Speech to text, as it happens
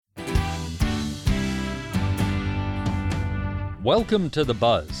Welcome to The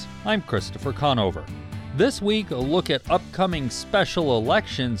Buzz. I'm Christopher Conover. This week, a look at upcoming special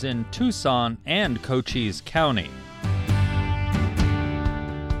elections in Tucson and Cochise County.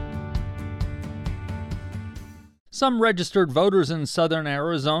 Some registered voters in southern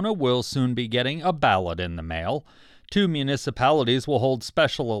Arizona will soon be getting a ballot in the mail. 2 municipalities will hold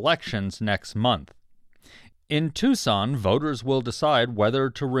special elections next month. In Tucson, voters will decide whether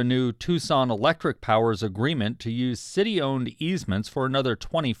to renew Tucson Electric Power's agreement to use city-owned easements for another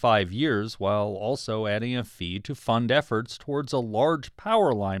 25 years, while also adding a fee to fund efforts towards a large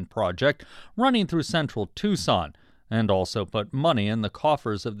power line project running through central Tucson, and also put money in the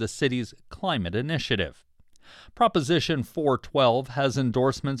coffers of the city's climate initiative. Proposition 412 has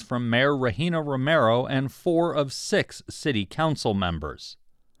endorsements from Mayor Regina Romero and 4 of 6 city council members.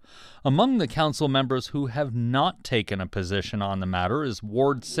 Among the council members who have not taken a position on the matter is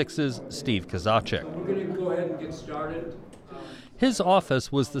Ward 6's Steve Kozachik. We're going to go ahead and get started. His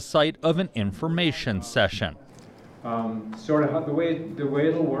office was the site of an information session. Sort of how the way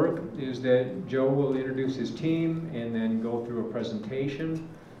it'll work is that Joe will introduce his team and then go through a presentation.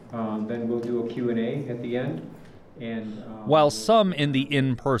 Then we'll do a Q&A at the end. While some in the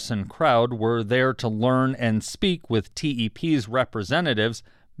in-person crowd were there to learn and speak with TEP's representatives,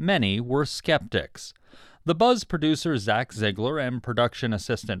 many were skeptics. The Buzz producer Zach Ziegler and production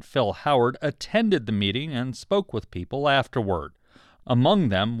assistant Phil Howard attended the meeting and spoke with people afterward. Among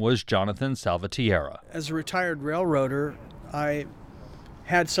them was Jonathan Salvatierra. As a retired railroader, I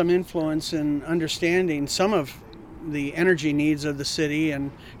had some influence in understanding some of the energy needs of the city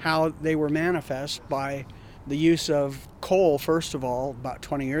and how they were manifest by the use of coal, first of all, about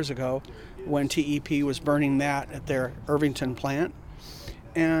 20 years ago, when TEP was burning that at their Irvington plant.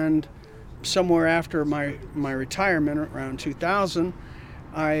 And somewhere after my retirement, around 2000,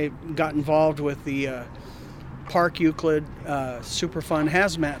 I got involved with the Park Euclid Superfund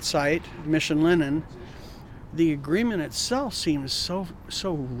hazmat site, Mission Linen. The agreement itself seems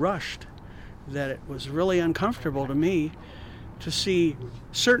so rushed that it was really uncomfortable to me to see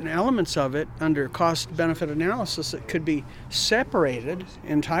certain elements of it under cost-benefit analysis that could be separated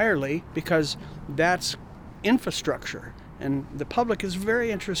entirely, because that's infrastructure. And the public is very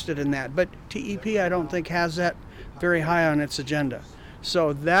interested in that. But TEP, I don't think, has that very high on its agenda.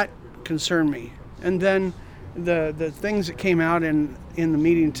 So that concerned me. And then the things that came out in the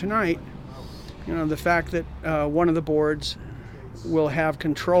meeting tonight, the fact that one of the boards will have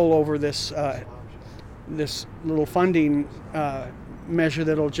control over this little funding measure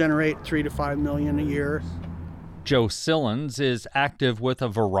that'll generate $3 to $5 million a year. Joe Sillens is active with a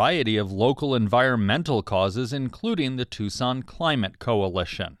variety of local environmental causes, including the Tucson Climate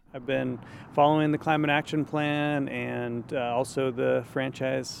Coalition. I've been following the Climate Action Plan and also the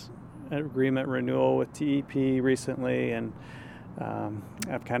franchise agreement renewal with TEP recently, and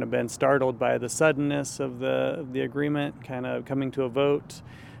I've kind of been startled by the suddenness of the agreement kind of coming to a vote.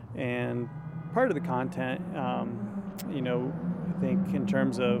 And part of the content, I think in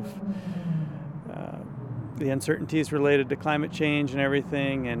terms of the uncertainties related to climate change and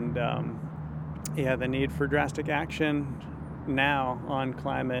everything, and the need for drastic action now on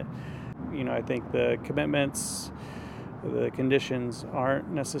climate. I think the commitments, the conditions aren't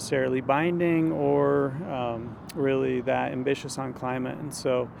necessarily binding or really that ambitious on climate. And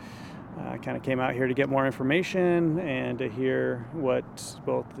so I kind of came out here to get more information and to hear what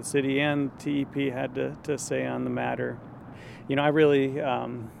both the city and TEP had to say on the matter. I really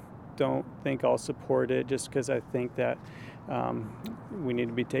don't think I'll support it, just because I think that we need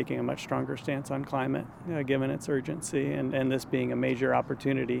to be taking a much stronger stance on climate, given its urgency, and this being a major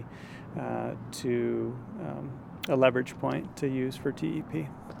opportunity to a leverage point to use for TEP.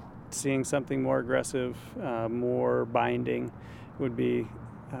 Seeing something more aggressive, more binding would be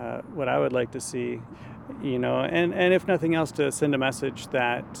what I would like to see, and if nothing else, to send a message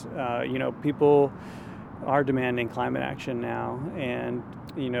that, people are demanding climate action now. And,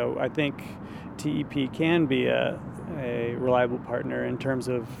 I think TEP can be a reliable partner in terms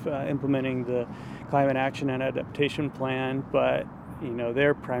of implementing the climate action and adaptation plan, but,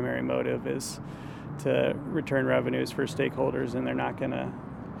 their primary motive is to return revenues for stakeholders, and they're not going to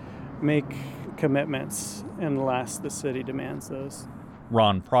make commitments unless the city demands those.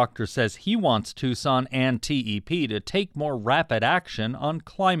 Ron Proctor says he wants Tucson and TEP to take more rapid action on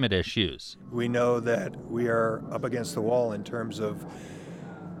climate issues. We know that we are up against the wall in terms of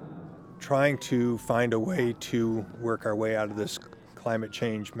trying to find a way to work our way out of this climate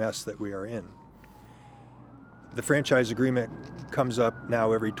change mess that we are in. The franchise agreement comes up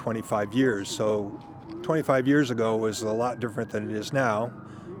now every 25 years, so 25 years ago was a lot different than it is now.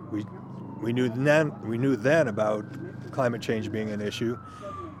 We We knew then about climate change being an issue.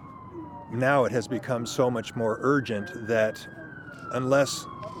 Now it has become so much more urgent that unless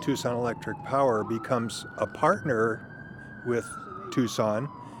Tucson Electric Power becomes a partner with Tucson,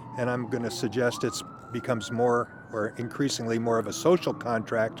 and I'm going to suggest it becomes more or increasingly more of a social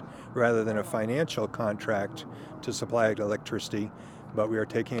contract rather than a financial contract to supply electricity, but we are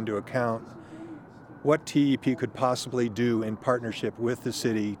taking into account what TEP could possibly do in partnership with the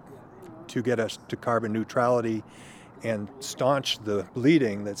city to get us to carbon neutrality and staunch the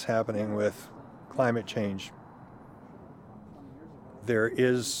bleeding that's happening with climate change. There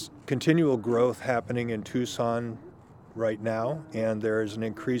is continual growth happening in Tucson right now, and there is an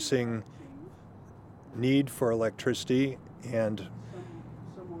increasing need for electricity, and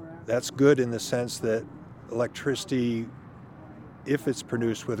that's good in the sense that electricity, if it's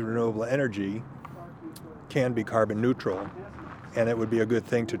produced with renewable energy, can be carbon neutral, and it would be a good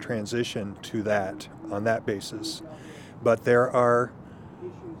thing to transition to that on that basis. But there are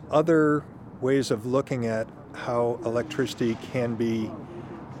other ways of looking at how electricity can be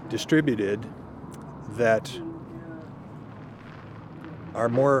distributed that are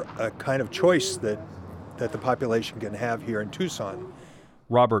more a kind of choice that the population can have here in Tucson.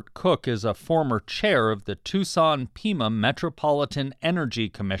 Robert Cook is a former chair of the Tucson-Pima Metropolitan Energy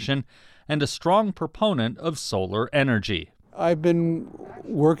Commission and a strong proponent of solar energy. I've been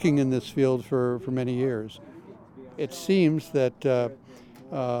working in this field for many years. It seems that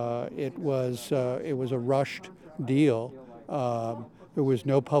it was a rushed deal. There was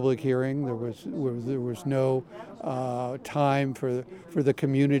no public hearing. There was no time for the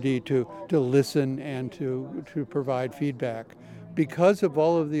community to listen and to provide feedback. Because of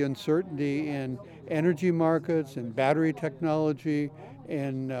all of the uncertainty in energy markets and battery technology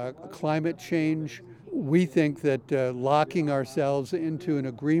and climate change, we think that locking ourselves into an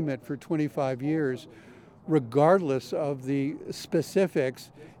agreement for 25 years, regardless of the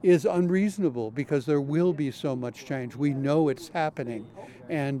specifics, is unreasonable because there will be so much change. We know it's happening,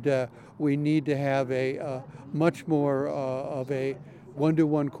 and we need to have a much more of a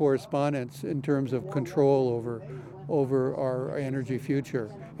one-to-one correspondence in terms of control over our energy future.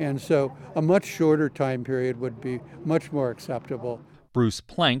 And so a much shorter time period would be much more acceptable. Bruce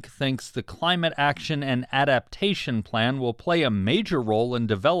Plank thinks the Climate Action and Adaptation Plan will play a major role in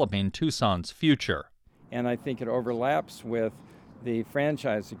developing Tucson's future. And I think it overlaps with the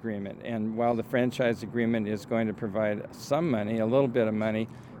franchise agreement. And while the franchise agreement is going to provide some money, a little bit of money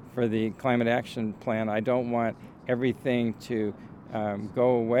for the Climate Action Plan, I don't want everything to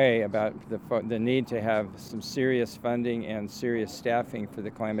go away about the need to have some serious funding and serious staffing for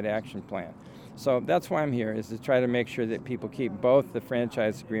the Climate Action Plan. So that's why I'm here, is to try to make sure that people keep both the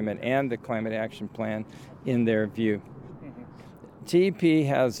franchise agreement and the Climate Action Plan in their view. TEP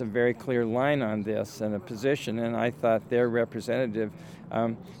has a very clear line on this and a position, and I thought their representative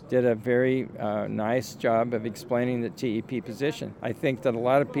did a very nice job of explaining the TEP position. I think that a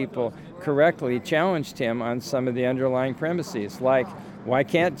lot of people correctly challenged him on some of the underlying premises, like, why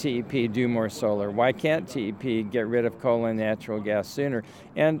can't TEP do more solar? Why can't TEP get rid of coal and natural gas sooner?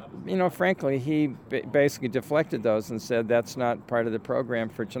 And, frankly, he basically deflected those and said that's not part of the program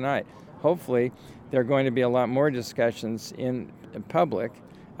for tonight. Hopefully, there are going to be a lot more discussions in public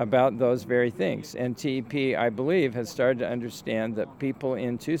about those very things. And TEP, I believe, has started to understand that people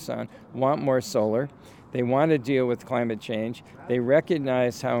in Tucson want more solar. They want to deal with climate change. They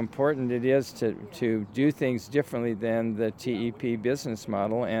recognize how important it is to do things differently than the TEP business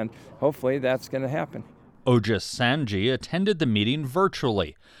model, and hopefully that's going to happen. Ojas Sanji attended the meeting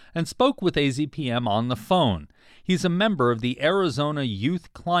virtually and spoke with AZPM on the phone. He's a member of the Arizona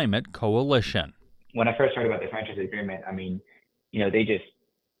Youth Climate Coalition. When I first heard about the franchise agreement, they just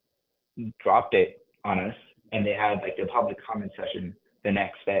dropped it on us, and they had the public comment session the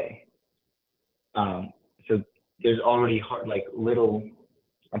next day. So there's already little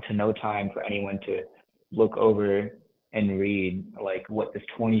to no time for anyone to look over and read what this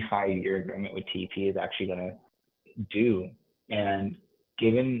 25-year agreement with TEP is actually going to do. And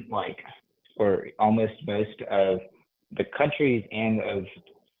given or almost most of the country's and of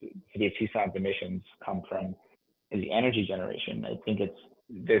City of Tucson's emissions come from the energy generation, I think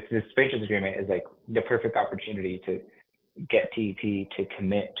this franchise agreement is the perfect opportunity to get TEP to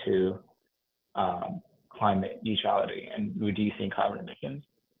commit to climate neutrality and reducing carbon emissions.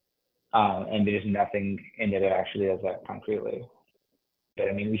 And there's nothing in it that actually does that concretely.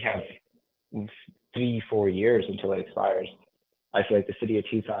 But we have 3-4 years until it expires. I feel like the city of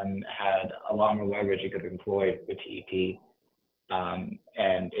Tucson had a lot more leverage it could have employed with TEP,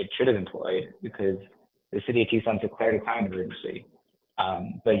 and it should have employed, because the city of Tucson declared a climate emergency.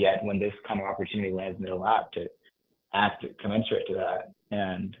 But yet, when this kind of opportunity lands in their lap to act commensurate to that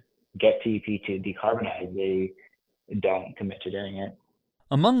and get TEP to decarbonize, they don't commit to doing it.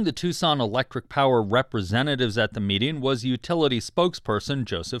 Among the Tucson Electric Power representatives at the meeting was utility spokesperson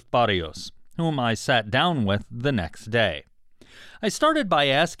Joseph Barrios, whom I sat down with the next day. I started by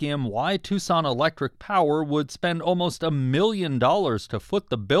asking him why Tucson Electric Power would spend almost $1 million to foot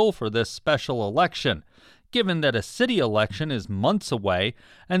the bill for this special election, given that a city election is months away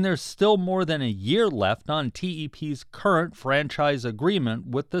and there's still more than a year left on TEP's current franchise agreement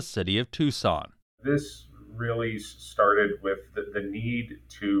with the City of Tucson. This really started with the need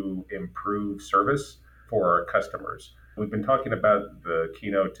to improve service for our customers. We've been talking about the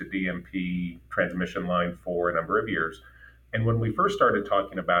Keynote to DMP transmission line for a number of years. And when we first started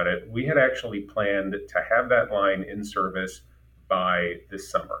talking about it, we had actually planned to have that line in service by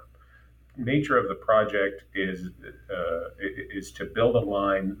this summer. Nature of the project is to build a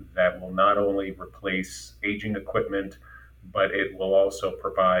line that will not only replace aging equipment, but it will also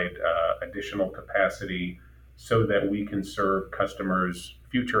provide additional capacity so that we can serve customers'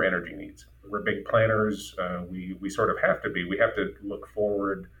 future energy needs. We're big planners. We sort of have to be. We have to look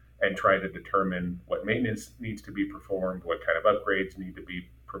forward and try to determine what maintenance needs to be performed, what kind of upgrades need to be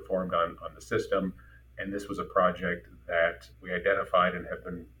performed on the system. And this was a project that we identified and have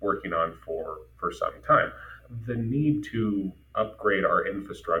been working on for some time. The need to upgrade our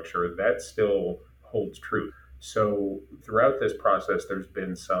infrastructure, that still holds true. So throughout this process, there's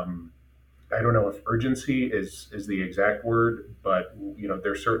been some, I don't know if urgency is the exact word, but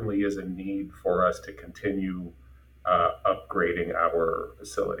there certainly is a need for us to continue upgrading our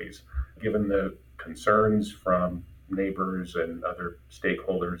facilities. Given the concerns from neighbors and other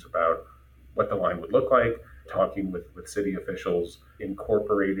stakeholders about what the line would look like, talking with city officials,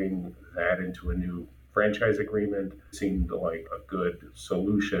 incorporating that into a new franchise agreement seemed like a good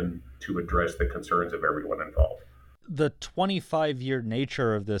solution to address the concerns of everyone involved. The 25-year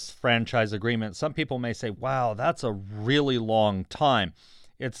nature of this franchise agreement, some people may say, wow, that's a really long time.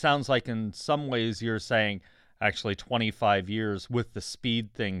 It sounds like in some ways you're saying, actually 25 years with the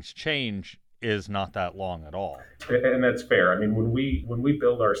speed things change is not that long at all. And that's fair. I mean, when we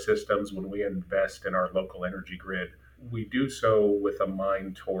build our systems, when we invest in our local energy grid, we do so with a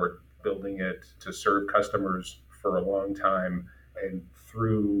mind toward building it to serve customers for a long time and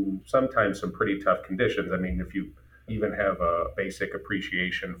through sometimes some pretty tough conditions. I mean, if you even have a basic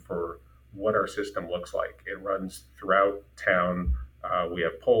appreciation for what our system looks like, it runs throughout town. We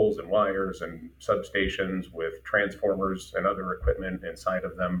have poles and wires and substations with transformers and other equipment inside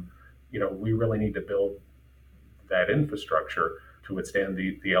of them. We really need to build that infrastructure to withstand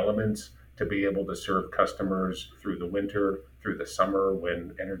the elements, to be able to serve customers through the winter, through the summer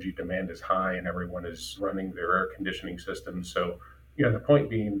when energy demand is high and everyone is running their air conditioning systems. So, the point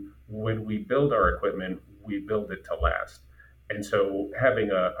being, when we build our equipment, we build it to last. And so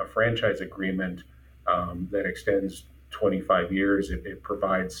having a franchise agreement that extends 25 years, it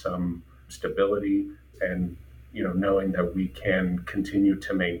provides some stability and, knowing that we can continue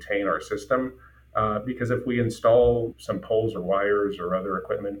to maintain our system. Because if we install some poles or wires or other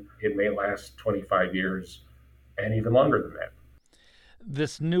equipment, it may last 25 years and even longer than that.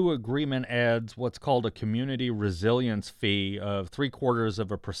 This new agreement adds what's called a community resilience fee of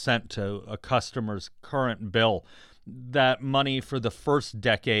 0.75% to a customer's current bill. That money for the first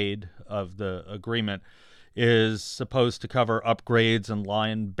decade of the agreement is supposed to cover upgrades and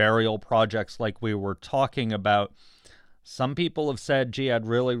line burial projects like we were talking about. Some people have said, gee, I'd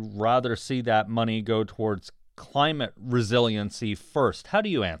really rather see that money go towards climate resiliency first. How do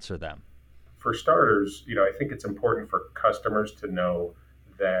you answer them? For starters, I think it's important for customers to know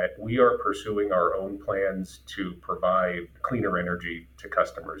that we are pursuing our own plans to provide cleaner energy to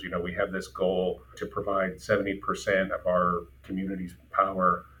customers. We have this goal to provide 70% of our community's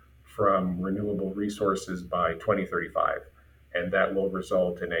power from renewable resources by 2035. And that will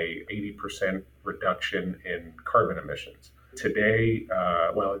result in a 80% reduction in carbon emissions. Today,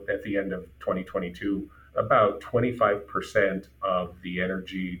 at the end of 2022, about 25% of the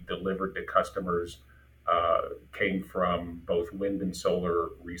energy delivered to customers came from both wind and solar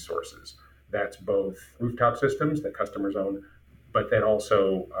resources. That's both rooftop systems that customers own, but then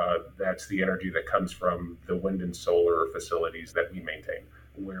also that's the energy that comes from the wind and solar facilities that we maintain.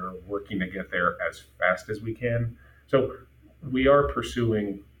 We're working to get there as fast as we can. So we are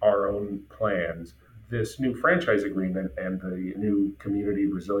pursuing our own plans. This new franchise agreement and the new community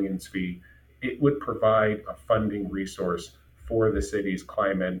resilience fee, it would provide a funding resource for the city's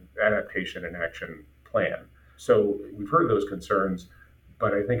climate adaptation and action plan. So we've heard those concerns,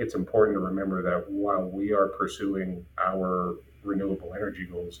 but I think it's important to remember that while we are pursuing our renewable energy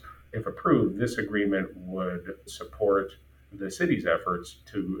goals. If approved, this agreement would support the city's efforts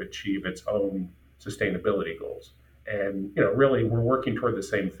to achieve its own sustainability goals. And, really, we're working toward the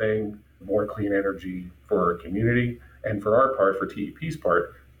same thing, more clean energy for our community, and for our part, for TEP's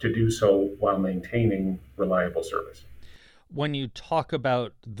part, to do so while maintaining reliable service. When you talk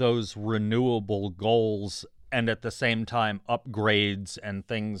about those renewable goals and at the same time upgrades and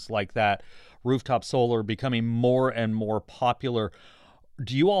things like that, rooftop solar becoming more and more popular,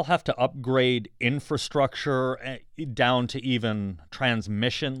 do you all have to upgrade infrastructure down to even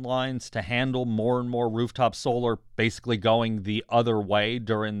transmission lines to handle more and more rooftop solar basically going the other way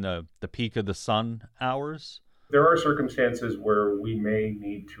during the peak of the sun hours? There are circumstances where we may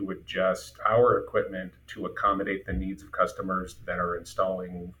need to adjust our equipment to accommodate the needs of customers that are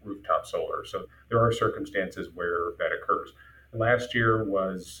installing rooftop solar. So there are circumstances where that occurs. Last year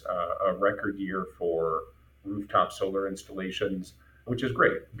was a record year for rooftop solar installations, which is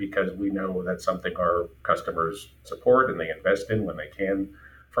great because we know that's something our customers support and they invest in when they can.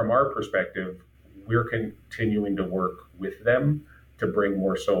 From our perspective, we're continuing to work with them to bring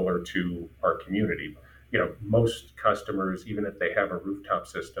more solar to our community. Most customers, even if they have a rooftop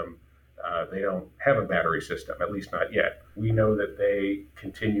system, they don't have a battery system, at least not yet. We know that they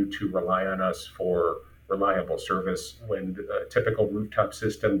continue to rely on us for reliable service. When a typical rooftop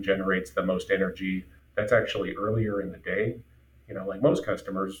system generates the most energy, that's actually earlier in the day. Like most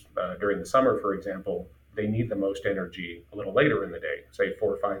customers, during the summer, for example, they need the most energy a little later in the day, say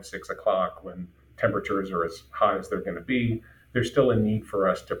 4, 5, 6 o'clock when temperatures are as hot as they're going to be. There's still a need for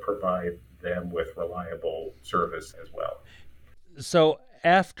us to provide them with reliable service as well. So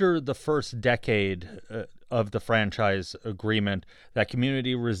after the first decade of the franchise agreement, that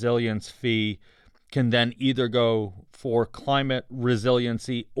community resilience fee can then either go for climate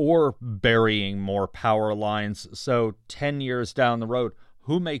resiliency or burying more power lines. So 10 years down the road,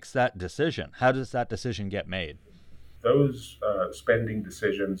 who makes that decision? How does that decision get made? Those spending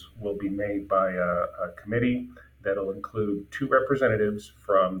decisions will be made by a committee that'll include 2 representatives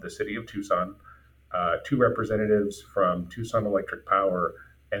from the City of Tucson, 2 representatives from Tucson Electric Power,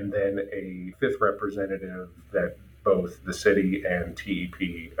 and then a 5th representative that both the city and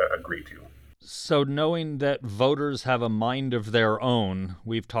TEP agree to. So knowing that voters have a mind of their own,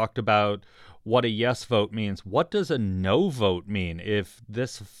 we've talked about what a yes vote means. What does a no vote mean? If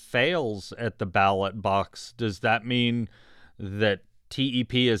this fails at the ballot box, does that mean that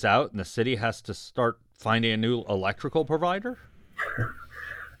TEP is out and the city has to start finding a new electrical provider?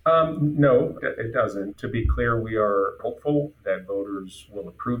 No, it doesn't. To be clear, we are hopeful that voters will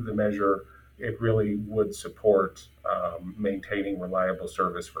approve the measure. It really would support maintaining reliable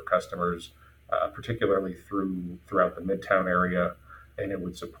service for customers, particularly throughout the Midtown area, and it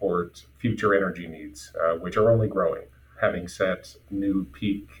would support future energy needs, which are only growing. Having set new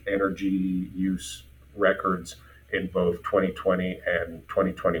peak energy use records in both 2020 and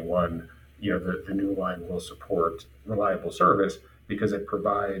 2021, the new line will support reliable service because it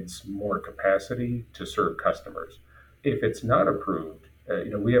provides more capacity to serve customers. If it's not approved,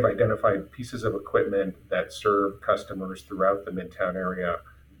 we have identified pieces of equipment that serve customers throughout the Midtown area,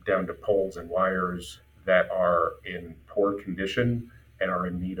 down to poles and wires that are in poor condition and are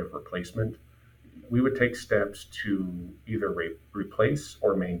in need of replacement. We would take steps to either replace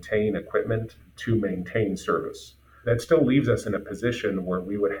or maintain equipment to maintain service. That still leaves us in a position where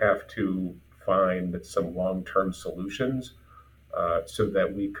we would have to find some long-term solutions so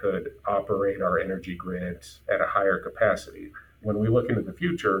that we could operate our energy grid at a higher capacity. When we look into the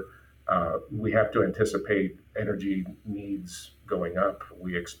future, we have to anticipate energy needs going up.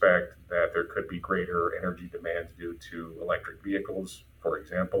 We expect that there could be greater energy demands due to electric vehicles, for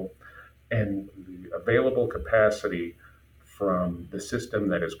example, and the available capacity from the system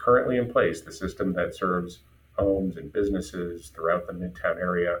that is currently in place, the system that serves homes and businesses throughout the Midtown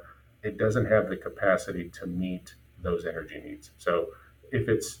area, it doesn't have the capacity to meet those energy needs. So if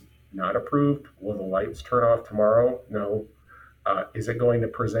it's not approved, will the lights turn off tomorrow? No. Is it going to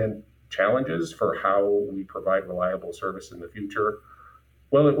present challenges for how we provide reliable service in the future?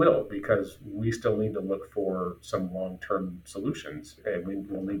 Well, it will, because we still need to look for some long-term solutions, and we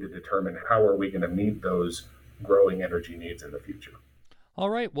will need to determine how are we going to meet those growing energy needs in the future. All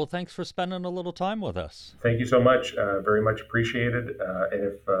right. Well, thanks for spending a little time with us. Thank you so much. Very much appreciated.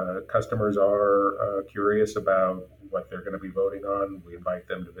 And if customers are curious about what they're going to be voting on, we invite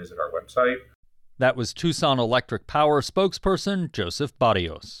them to visit our website. That was Tucson Electric Power spokesperson Joseph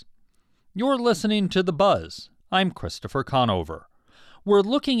Barrios. You're listening to The Buzz. I'm Christopher Conover. We're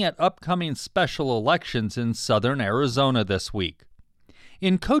looking at upcoming special elections in southern Arizona this week.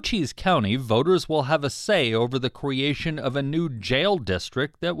 In Cochise County, voters will have a say over the creation of a new jail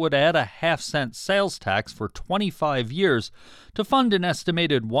district that would add a half-cent sales tax for 25 years to fund an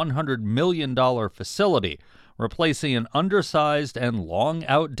estimated $100 million facility, replacing an undersized and long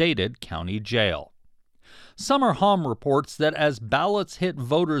outdated county jail. Summer Hom reports that as ballots hit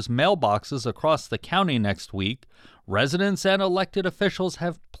voters' mailboxes across the county next week, residents and elected officials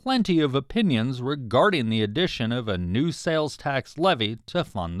have plenty of opinions regarding the addition of a new sales tax levy to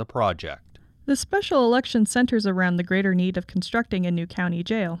fund the project. The special election centers around the greater need of constructing a new county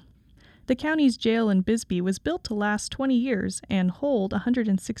jail. The county's jail in Bisbee was built to last 20 years and hold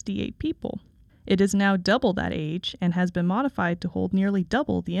 168 people. It is now double that age and has been modified to hold nearly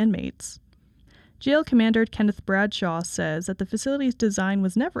double the inmates. Jail Commander Kenneth Bradshaw says that the facility's design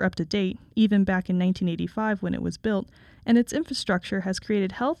was never up to date, even back in 1985 when it was built, and its infrastructure has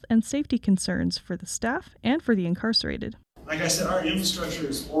created health and safety concerns for the staff and for the incarcerated. Like I said, our infrastructure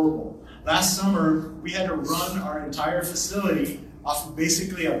is horrible. Last summer, we had to run our entire facility off of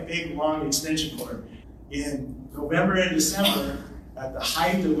basically a big, long extension cord. In November and December, at the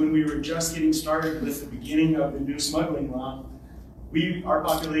height of when we were just getting started with the beginning of the new smuggling law, our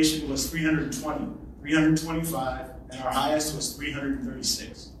population was 325, and our highest was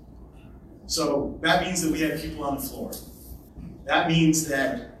 336. So that means that we had people on the floor. That means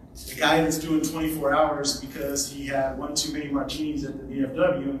that the guy that's doing 24 hours because he had one too many martinis at the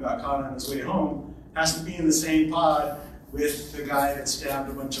VFW and got caught on his way home has to be in the same pod with the guy that stabbed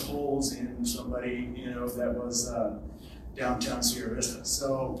a bunch of holes in somebody, that was downtown Sierra Vista.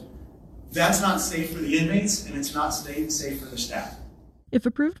 So that's not safe for the inmates, and it's not safe for the staff. If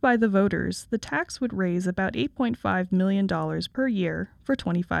approved by the voters, the tax would raise about $8.5 million per year for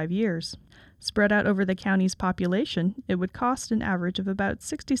 25 years. Spread out over the county's population, it would cost an average of about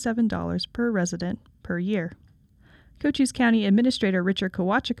 $67 per resident per year. Cochise County Administrator Richard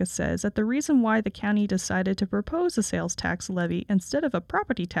Kowachika says that the reason why the county decided to propose a sales tax levy instead of a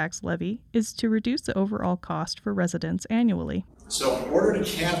property tax levy is to reduce the overall cost for residents annually. So in order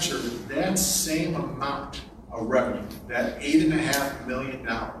to capture that same amount of revenue, that $8.5 million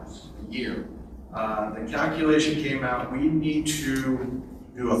a year, the calculation came out, we need to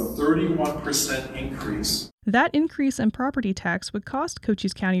do a 31% increase. That increase in property tax would cost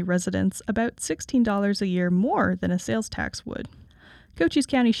Cochise County residents about $16 a year more than a sales tax would. Cochise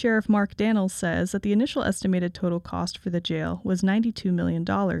County Sheriff Mark Daniels says that the initial estimated total cost for the jail was $92 million.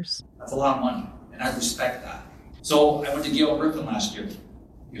 That's a lot of money, and I respect that. So I went to Gail Brooklyn last year,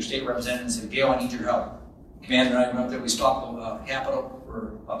 your state representative, and said, Gail, I need your help. Commander and I went up there, we stopped the Capitol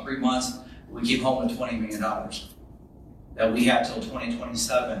for about 3 months. We came home with $20 million that we have till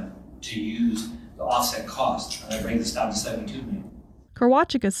 2027 to use the offset cost. And I bring this down to $72 million.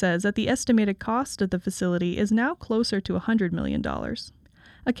 Kowachika says that the estimated cost of the facility is now closer to $100 million.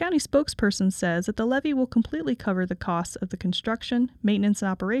 A county spokesperson says that the levy will completely cover the costs of the construction, maintenance and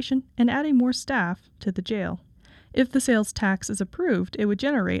operation, and adding more staff to the jail. If the sales tax is approved, it would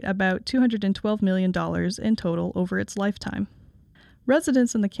generate about $212 million in total over its lifetime.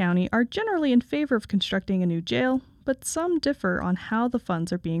 Residents in the county are generally in favor of constructing a new jail, but some differ on how the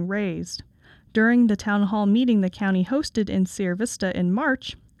funds are being raised. During the town hall meeting the county hosted in Sierra Vista in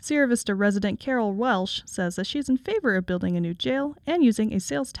March, Sierra Vista resident Carol Welsh says that she's in favor of building a new jail and using a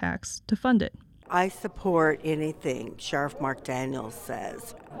sales tax to fund it. I support anything Sheriff Mark Daniels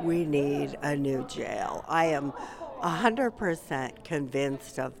says. We need a new jail. I am 100%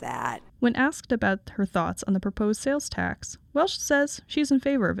 convinced of that. When asked about her thoughts on the proposed sales tax, Welsh says she's in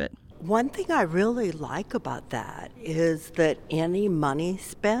favor of it. One thing I really like about that is that any money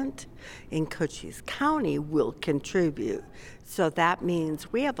spent in Cochise County will contribute. So that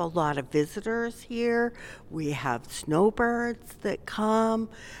means we have a lot of visitors here. We have snowbirds that come.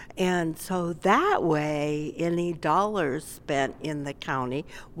 And so that way, any dollars spent in the county,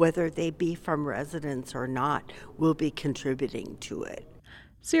 whether they be from residents or not, will be contributing to it.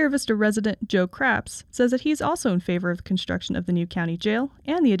 Sierra Vista resident Joe Craps says that he's also in favor of the construction of the new county jail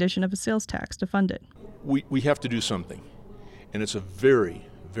and the addition of a sales tax to fund it. We have to do something, and it's a very,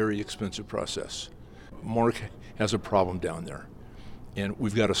 very expensive process. Mark has a problem down there, and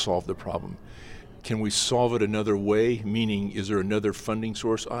we've got to solve the problem. Can we solve it another way? Meaning, is there another funding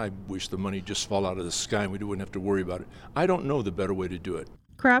source? I wish the money just fall out of the sky and we wouldn't have to worry about it. I don't know the better way to do it.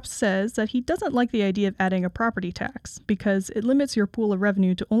 Craps says that he doesn't like the idea of adding a property tax because it limits your pool of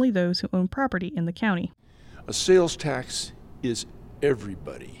revenue to only those who own property in the county. A sales tax is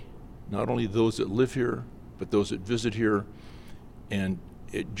everybody, not only those that live here, but those that visit here. And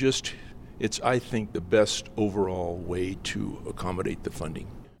it's, I think, the best overall way to accommodate the funding.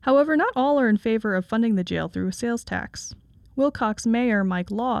 However, not all are in favor of funding the jail through a sales tax. Wilcox Mayor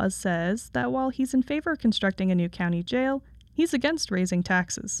Mike Laws says that while he's in favor of constructing a new county jail, he's against raising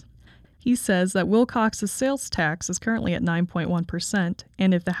taxes. He says that Wilcox's sales tax is currently at 9.1%,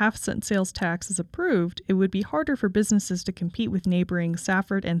 and if the half-cent sales tax is approved, it would be harder for businesses to compete with neighboring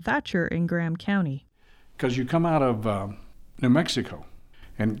Safford and Thatcher in Graham County. Because you come out of New Mexico,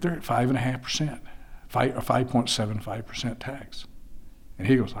 and they're at 5.5%, 5.75% tax. And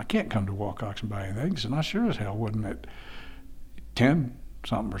he goes, I can't come to Wilcox and buy anything. He said, I sure as hell wouldn't at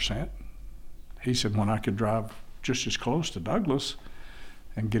 10-something%. He said, when I could drive just as close to Douglas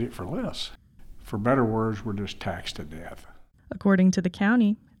and get it for less. For better words, we're just taxed to death. According to the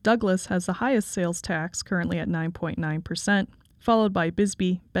county, Douglas has the highest sales tax, currently at 9.9%, followed by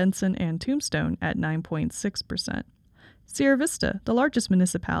Bisbee, Benson, and Tombstone at 9.6%. Sierra Vista, the largest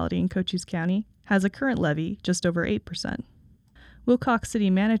municipality in Cochise County, has a current levy just over 8%. Wilcox City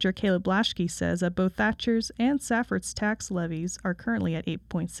Manager Caleb Blaschke says that both Thatcher's and Safford's tax levies are currently at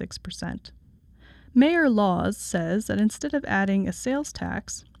 8.6%. Mayor Laws says that instead of adding a sales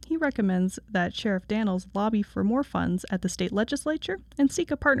tax, he recommends that Sheriff Daniels lobby for more funds at the state legislature and seek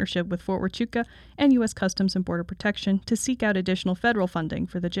a partnership with Fort Huachuca and U.S. Customs and Border Protection to seek out additional federal funding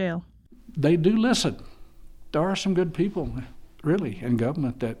for the jail. They do listen. There are some good people, really, in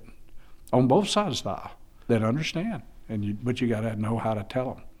government that, on both sides of the aisle, that understand. But you got to know how to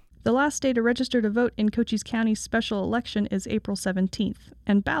tell them. The last day to register to vote in Cochise County's special election is April 17th,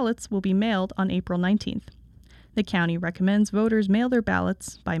 and ballots will be mailed on April 19th. The county recommends voters mail their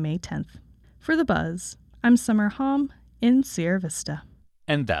ballots by May 10th. For The Buzz, I'm Summer Hom in Sierra Vista.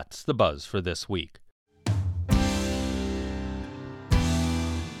 And that's The Buzz for this week.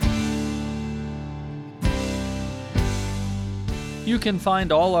 You can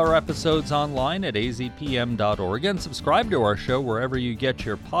find all our episodes online at azpm.org and subscribe to our show wherever you get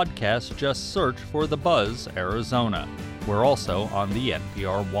your podcasts. Just search for The Buzz Arizona. We're also on the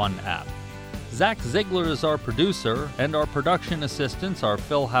NPR One app. Zach Ziegler is our producer, and our production assistants are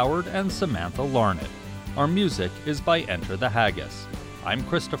Phil Howard and Samantha Larned. Our music is by Enter the Haggis. I'm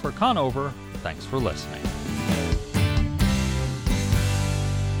Christopher Conover. Thanks for listening.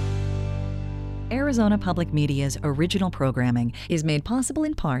 Arizona Public Media's original programming is made possible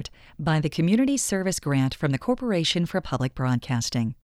in part by the Community Service Grant from the Corporation for Public Broadcasting.